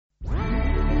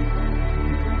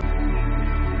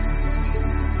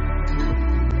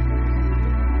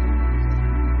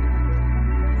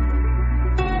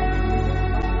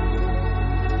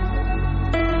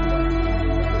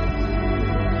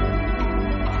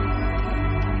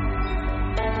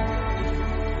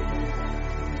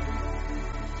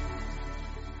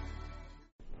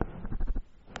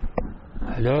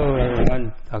Hello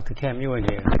everyone, Dr. Cam Yuen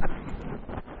here.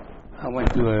 I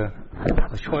went to a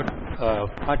short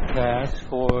podcast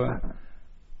for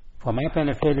my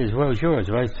benefit as well as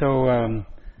yours, right? So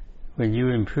when you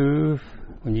improve,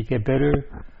 when you get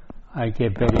better, I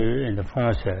get better in the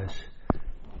process.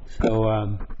 So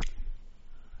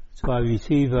I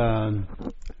receive a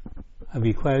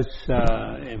request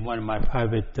in one of my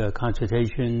private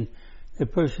consultations. The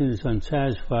person is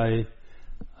unsatisfied,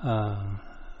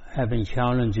 having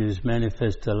challenges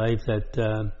manifest the life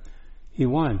that he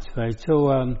wants, right?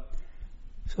 So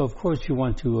of course you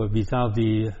want to resolve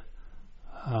the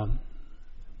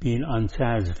being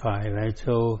unsatisfied, right?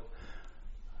 So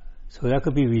that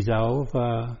could be resolved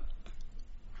from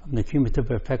the cumulative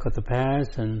effect of the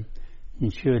past and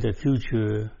ensure the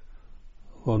future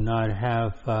will not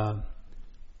have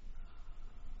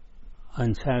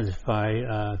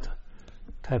unsatisfied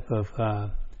type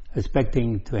of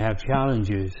expecting to have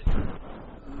challenges.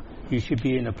 You should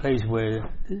be in a place where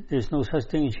there's no such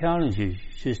thing as challenges. You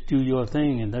just do your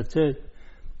thing and that's it.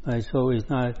 Right? So it's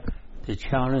not the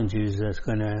challenges that's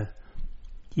going to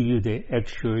give you the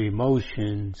extra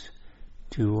emotions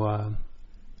to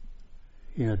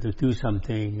to do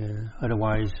something.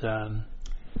 Otherwise,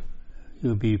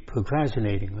 you'll be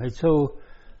procrastinating, right? So,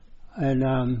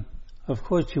 and of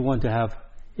course, you want to have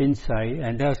insight,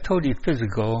 and that's totally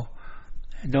physical.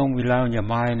 Don't rely on your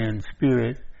mind and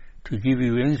spirit to give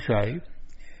you insight.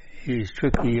 It's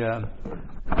strictly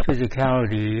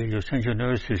physicality. Your central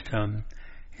nervous system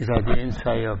is like the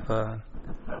insight of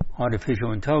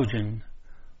artificial intelligence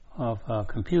of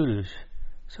computers.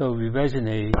 So we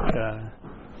resonate the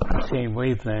same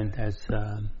wavelength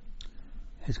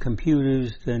as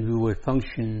computers, then we would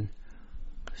function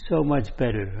so much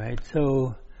better, right?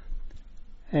 So,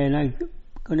 and I'm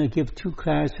going to give 2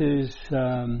 classes.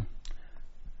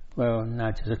 Well,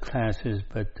 not just classes,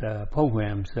 but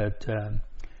programs that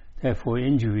for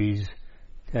injuries,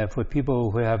 that for people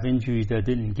who have injuries that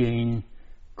didn't gain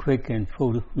quick and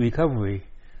full recovery.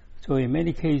 So in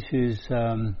many cases,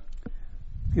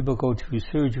 people go through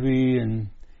surgery and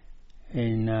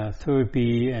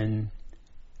therapy, and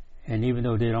even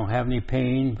though they don't have any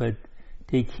pain, but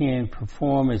they can't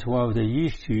perform as well as they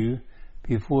used to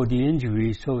before the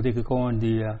injury, so they could go on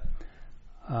the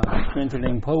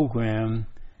strengthening program.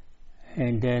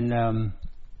 And then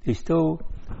they still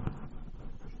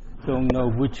don't know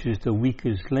which is the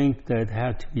weakest link that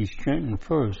had to be strengthened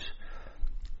first.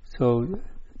 So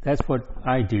that's what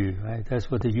I do, right?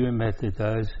 That's what the Yuen method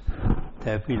does,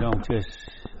 that we don't just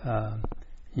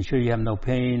ensure you have no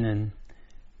pain and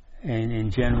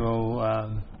in general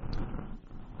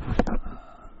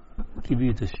give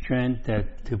you the strength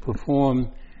that to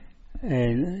perform,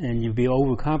 and you'll be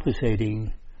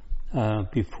overcompensating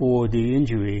before the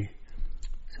injury.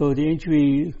 So the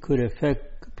injury could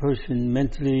affect a person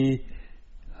mentally,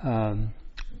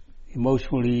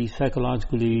 emotionally,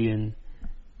 psychologically, and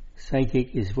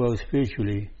psychic as well as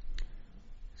spiritually.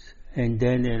 And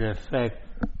then it affects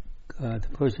the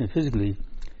person physically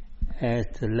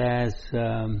at the last,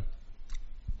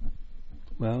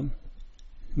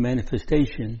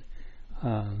 manifestation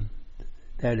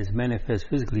that is manifest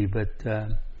physically, but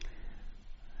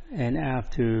and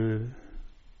after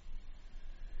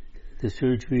the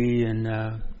surgery and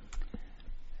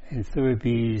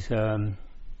therapies,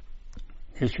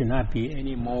 there should not be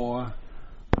any more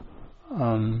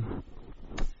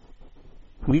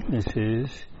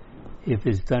weaknesses if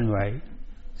it's done right.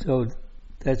 So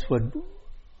that's what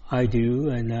I do,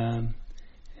 and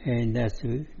that's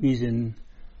the reason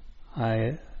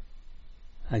I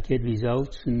get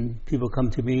results, and people come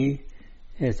to me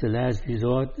as the last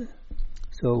resort.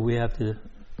 So we have the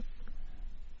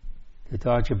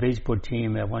Dodger baseball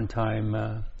team at one time,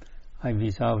 I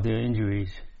resolved their injuries,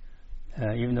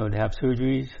 even though they have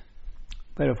surgeries.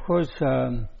 But of course,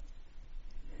 their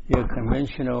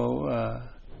conventional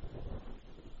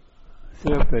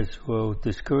therapists will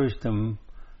discourage them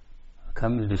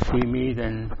coming to see me,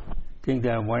 then think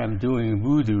that what I'm doing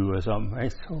voodoo or something,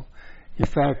 right? So, in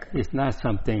fact, it's not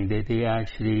something that they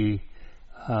actually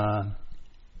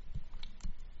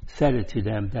said it to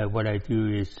them that what I do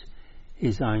is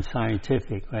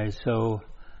unscientific, right? So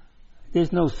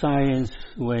there's no science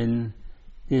when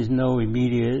there's no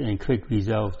immediate and quick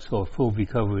results or full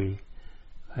recovery,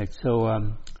 right?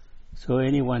 So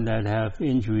anyone that have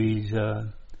injuries,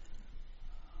 I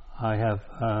have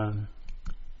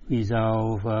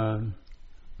resolved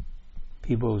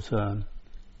people's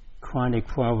chronic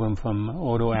problem from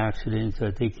auto accidents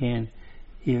that they can't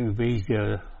even raise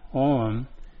their arm,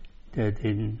 that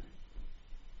in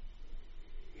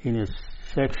a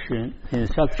suction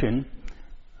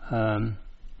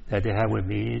that they had with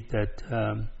me that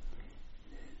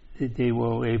they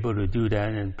were able to do that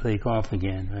and play golf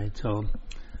again, right? So,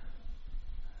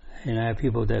 and I have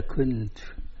people that couldn't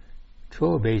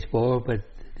throw a baseball, but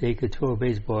they could throw a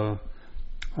baseball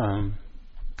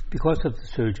because of the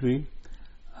surgery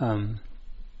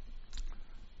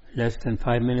less than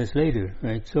 5 minutes later,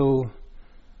 right? So,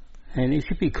 and it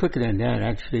should be quicker than that,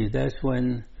 actually. That's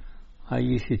when I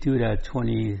used to do that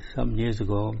 20-something years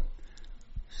ago.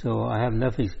 So I have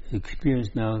enough experience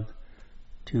now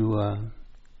to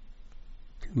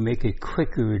make it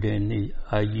quicker than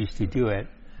I used to do it.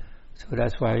 So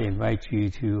that's why I invite you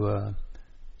to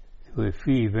a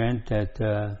free event that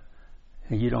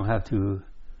and you don't have to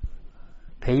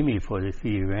pay me for the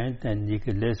free event, and you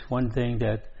can list one thing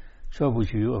that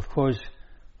troubles you. Of course,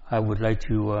 I would like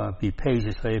to be paid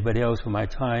just like everybody else for my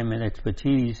time and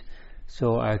expertise,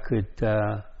 so I could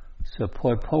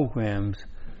support programs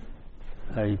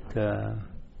like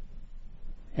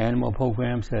animal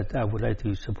programs that I would like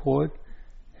to support,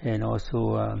 and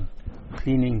also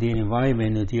cleaning the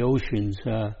environment of the oceans.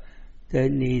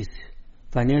 That needs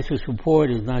financial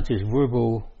support. Is not just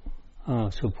verbal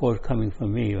support coming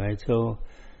from me, right? So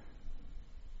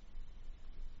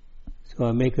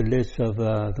I make a list of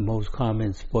the most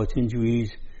common sports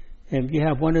injuries, and if you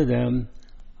have one of them,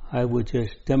 I would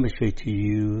just demonstrate to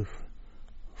you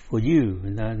for you,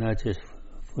 and not just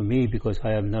for me, because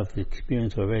I have enough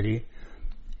experience already.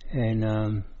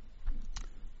 And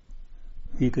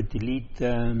you could delete,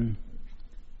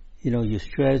 your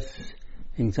stress,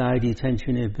 anxiety,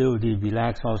 tension, ability to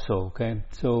relax also, okay?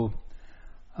 So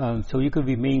you could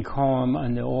remain calm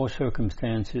under all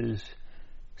circumstances.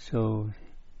 So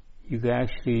you could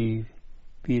actually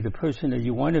be the person that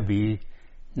you want to be,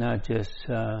 not just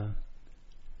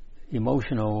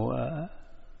emotional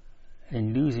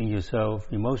and losing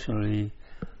yourself emotionally,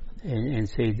 and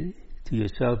say to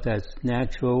yourself that's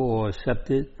natural or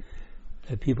accepted,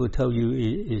 that people tell you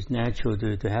is natural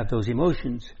to have those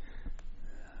emotions.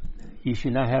 You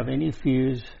should not have any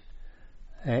fears,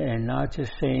 and not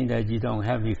just saying that you don't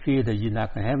have any fear, that you're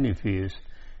not going to have any fears.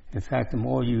 In fact, the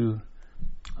more you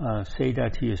say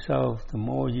that to yourself, the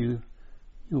more you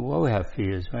will have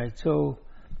fears, right? So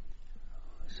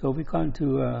we come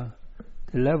to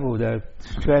the level that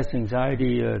stress,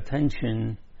 anxiety,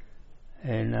 tension,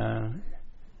 and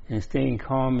staying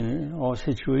calm in all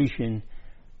situations,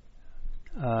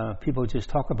 people just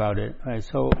talk about it, right?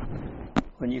 So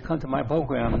when you come to my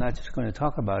program, I'm not just going to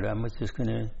talk about it. I'm just going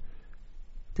to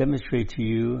demonstrate to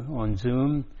you on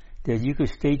Zoom that you could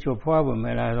state your problem,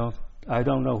 and I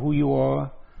don't know who you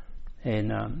are,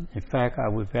 and in fact, I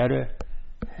would rather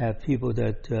have people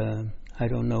that I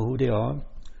don't know who they are,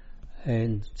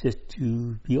 and just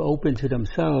to be open to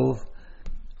themselves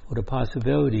for the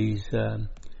possibilities.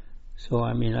 So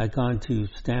I mean, I've gone to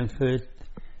Stanford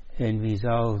and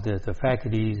resolved the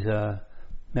faculty's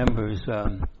members'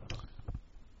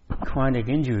 chronic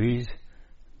injuries,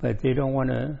 but they don't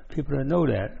want people to know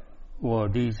that. Well,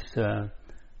 the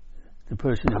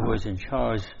person who was in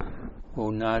charge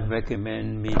will not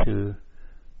recommend me to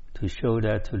show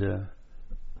that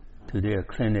to their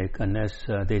clinic unless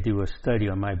they do a study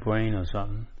on my brain or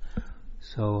something.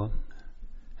 So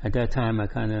at that time, I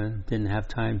kind of didn't have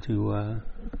time to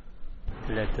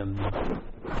let them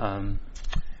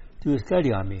do a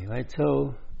study on me, right?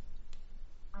 So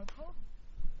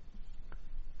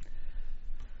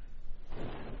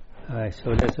all right,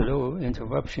 so there's a little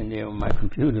interruption there on my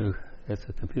computer. That's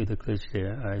a computer glitch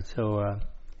there. All right, so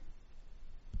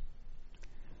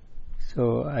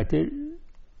I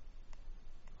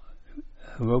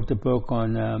wrote the book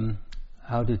on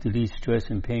how to delete stress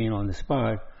and pain on the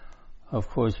spot. Of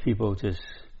course, people just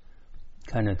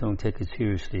kind of don't take it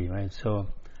seriously, right? So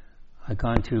I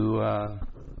gone to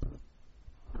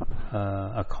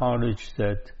a college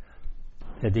that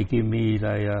they give me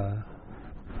like a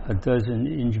dozen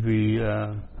injury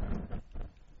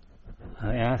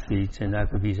athletes, and I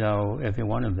could resolve every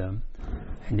one of them.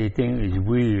 And they think it's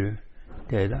weird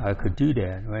that I could do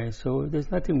that, right? So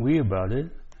there's nothing weird about it,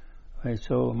 right?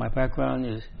 So my background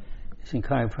is in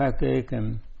chiropractic,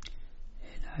 and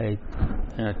I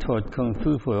taught Kung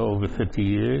Fu for over 50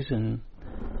 years, and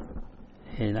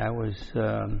I was,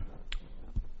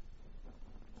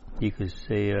 you could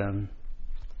say,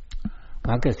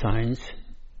 rocket science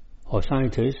or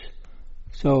scientist.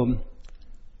 So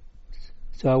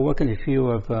I work in the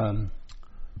field of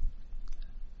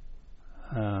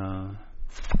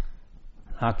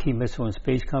Lockheed Missile and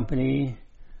Space Company.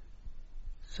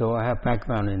 So I have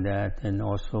background in that, and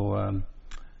also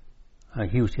a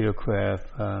huge aircraft.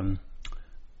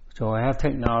 So I have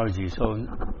technology, so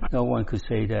no one could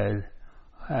say that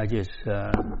I just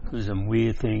do some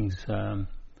weird things and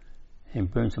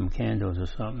burn some candles or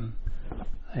something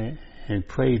and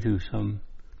pray to some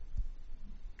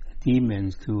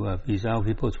demons to resolve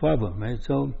people's problem, right?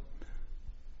 So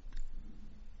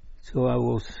I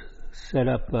will set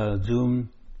up Zoom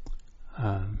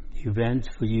events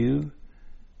for you,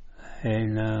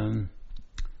 and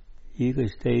you can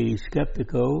stay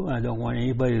skeptical. I don't want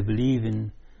anybody to believe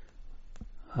in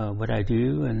what I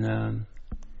do, and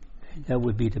that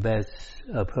would be the best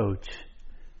approach.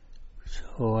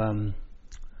 So,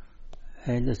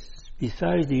 and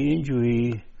besides the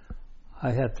injury,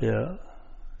 I have the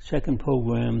second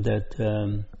program that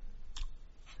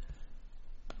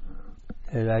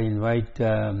I invite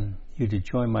you to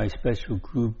join my special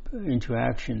group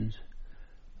interactions.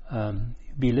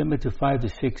 Be limited to 5 to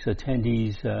 6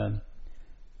 attendees.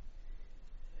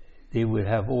 They would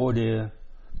have all their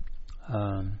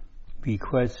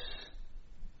requests,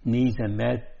 needs are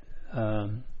met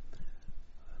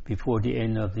before the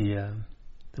end of the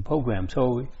program.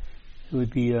 So it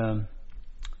would be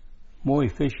more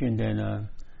efficient than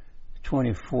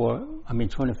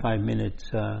 25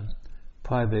 minutes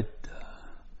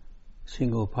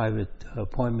single private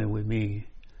appointment with me.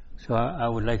 So I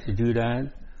would like to do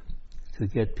that to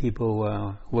get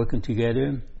people working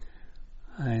together,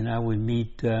 and I would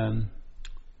meet 5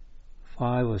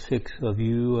 or 6 of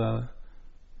you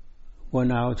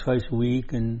 1 hour twice a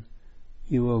week, and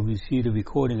you will receive the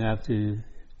recording after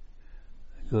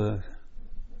your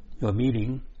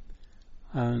meeting.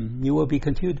 You will be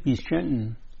continued to be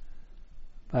strengthened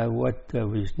by what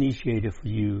was initiated for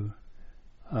you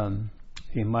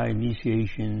in my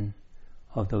initiation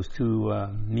of those 2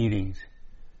 meetings.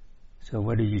 So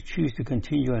whether you choose to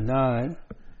continue or not,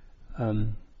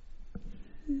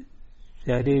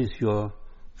 that is your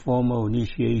formal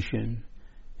initiation,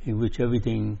 in which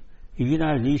everything, if you're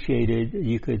not initiated,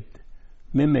 you could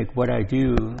mimic what I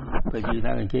do, but you're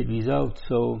not going to get results.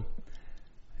 So,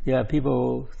 yeah,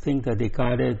 people think that they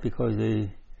got it because they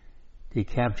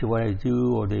capture what I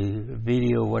do or they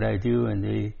video what I do, and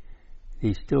they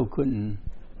still couldn't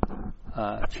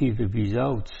achieve the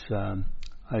results.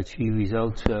 Achieve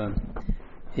results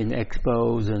in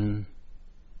expos,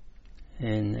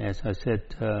 and as I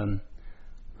said,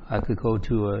 I could go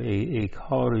to a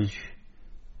college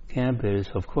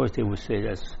campus. Of course, they would say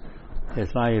that's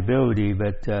liability,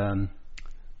 but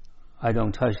I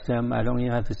don't touch them. I don't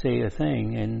even have to say a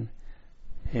thing,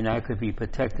 and I could be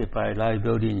protected by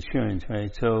liability insurance,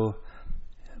 right? So,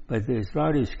 but there's a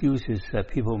lot of excuses that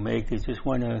people make. They just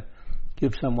want to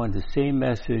give someone the same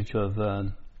message of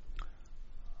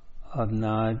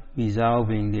not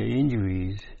resolving their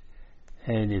injuries.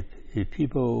 And if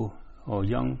people or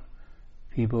young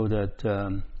people that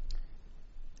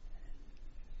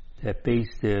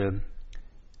base their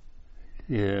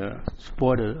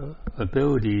sport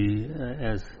ability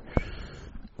as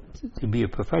to be a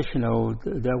professional,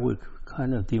 that would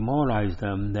kind of demoralize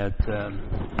them, that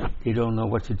they don't know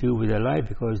what to do with their life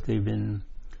because they've been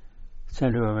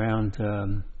centered around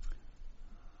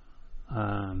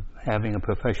having a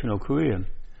professional career.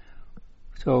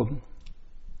 So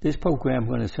this program is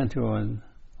going to center on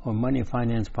money,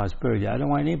 finance, prosperity. I don't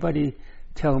want anybody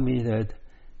tell me that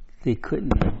they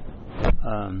couldn't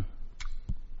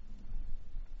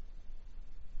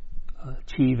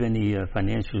achieve any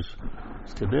financial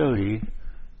stability,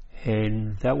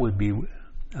 and that would be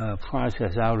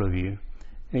processed out of you.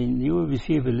 And you will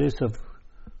receive a list of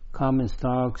common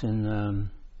stocks and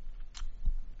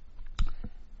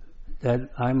that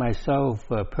I myself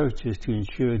purchased to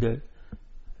ensure that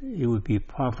it would be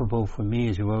profitable for me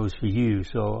as well as for you.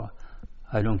 So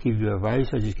I don't give you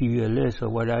advice, I just give you a list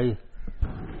of what I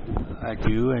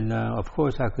do, and of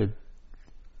course I could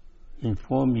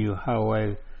inform you how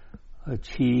I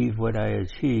achieve what I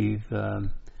achieve,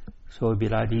 so it'd be a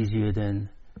lot easier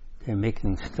than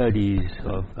making studies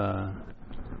of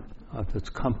those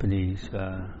companies,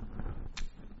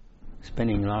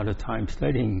 spending a lot of time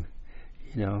studying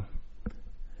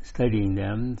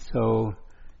them. So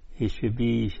it should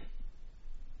be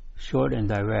short and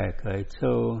direct, right?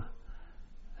 So,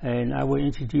 and I will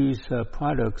introduce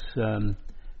products that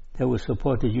will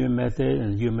support the Yuen method,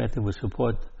 and the Yuen method will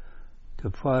support the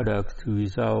product to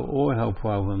resolve all health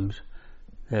problems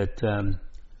that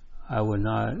I will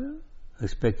not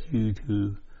expect you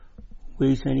to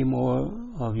waste any more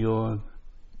of your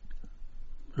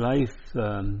life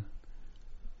in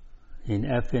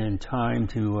effort and time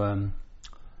to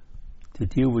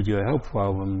deal with your health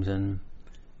problems and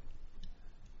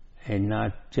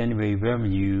not generate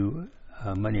revenue,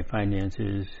 money,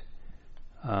 finances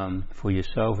for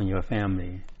yourself and your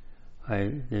family.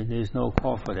 Right? There's no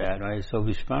call for that, right? So if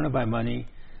you're surrounded by money,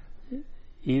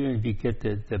 even if you get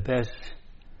the best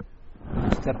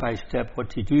step-by-step what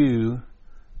to do,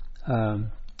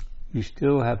 you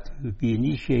still have to be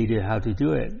initiated how to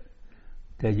do it.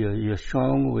 That you're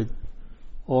strong with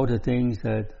all the things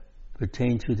that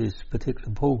pertain to this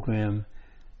particular program,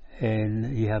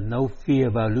 and you have no fear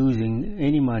about losing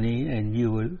any money, and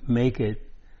you will make it.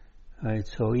 Right?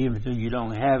 So even if you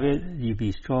don't have it, you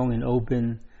be strong and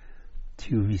open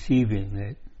to receiving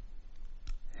it,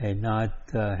 and not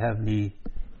have the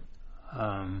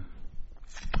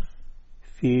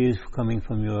fears coming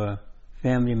from your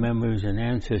family members and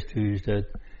ancestors that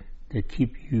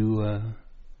keep you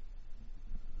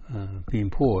being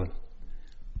poor.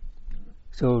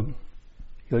 So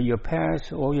your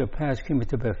past, all your past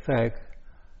cumulative effect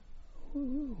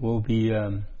will be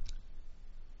the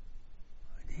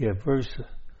adverse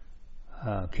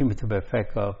cumulative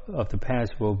effect of the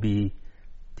past will be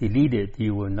deleted.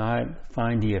 You will not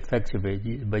find the effects of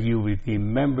it, but you will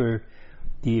remember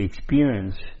the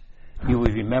experience. You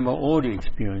will remember all the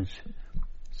experience.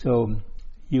 So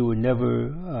you will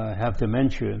never have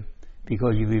dementia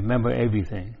because you remember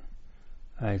everything.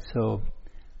 Right? So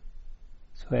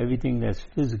everything that's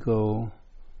physical,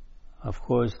 of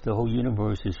course, the whole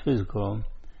universe is physical,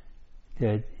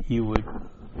 that you would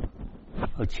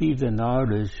achieve the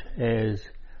knowledge as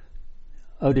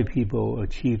other people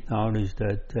achieve knowledge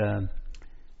that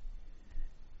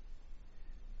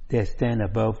they stand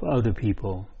above other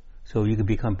people. So you can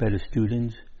become better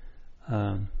students,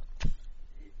 but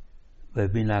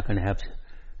we're not going to have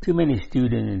too many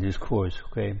students in this course,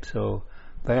 okay? So,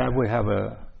 but I would have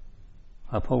a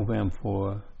program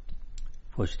for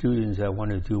students that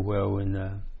want to do well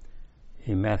in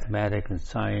mathematics and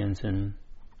science and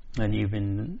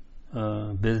even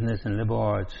business and liberal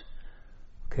arts.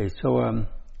 Okay, so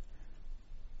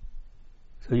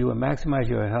you will maximize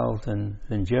your health and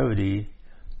longevity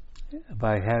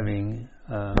by having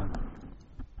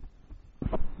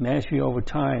mastery over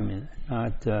time,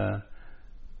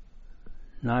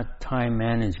 not time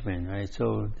management, right?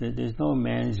 So there's no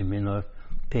management of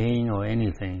pain or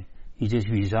anything. You just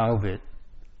resolve it,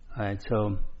 right?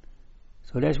 So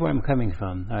that's where I'm coming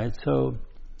from, right? So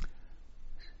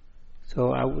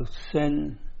I will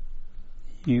send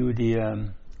you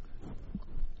the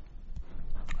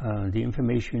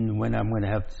information when I'm going to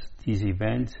have these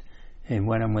events and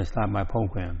when I'm going to start my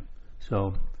program.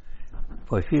 So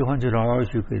for a few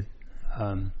 $100s, you could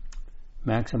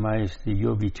maximize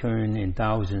your return in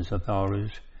thousands of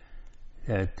dollars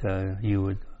that you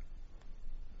would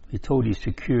be totally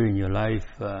secure in your life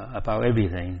about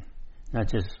everything, not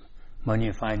just money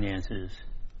and finances,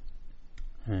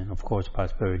 and of course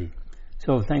prosperity.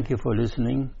 So thank you for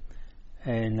listening,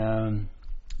 and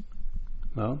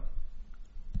well,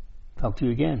 talk to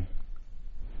you again.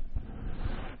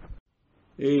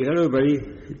 Hey, hello everybody.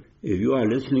 If you are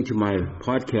listening to my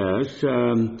podcast,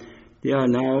 they are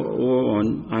now all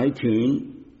on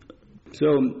iTunes. So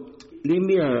leave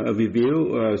me a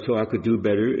review so I could do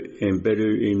better and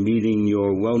better in meeting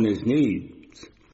your wellness need.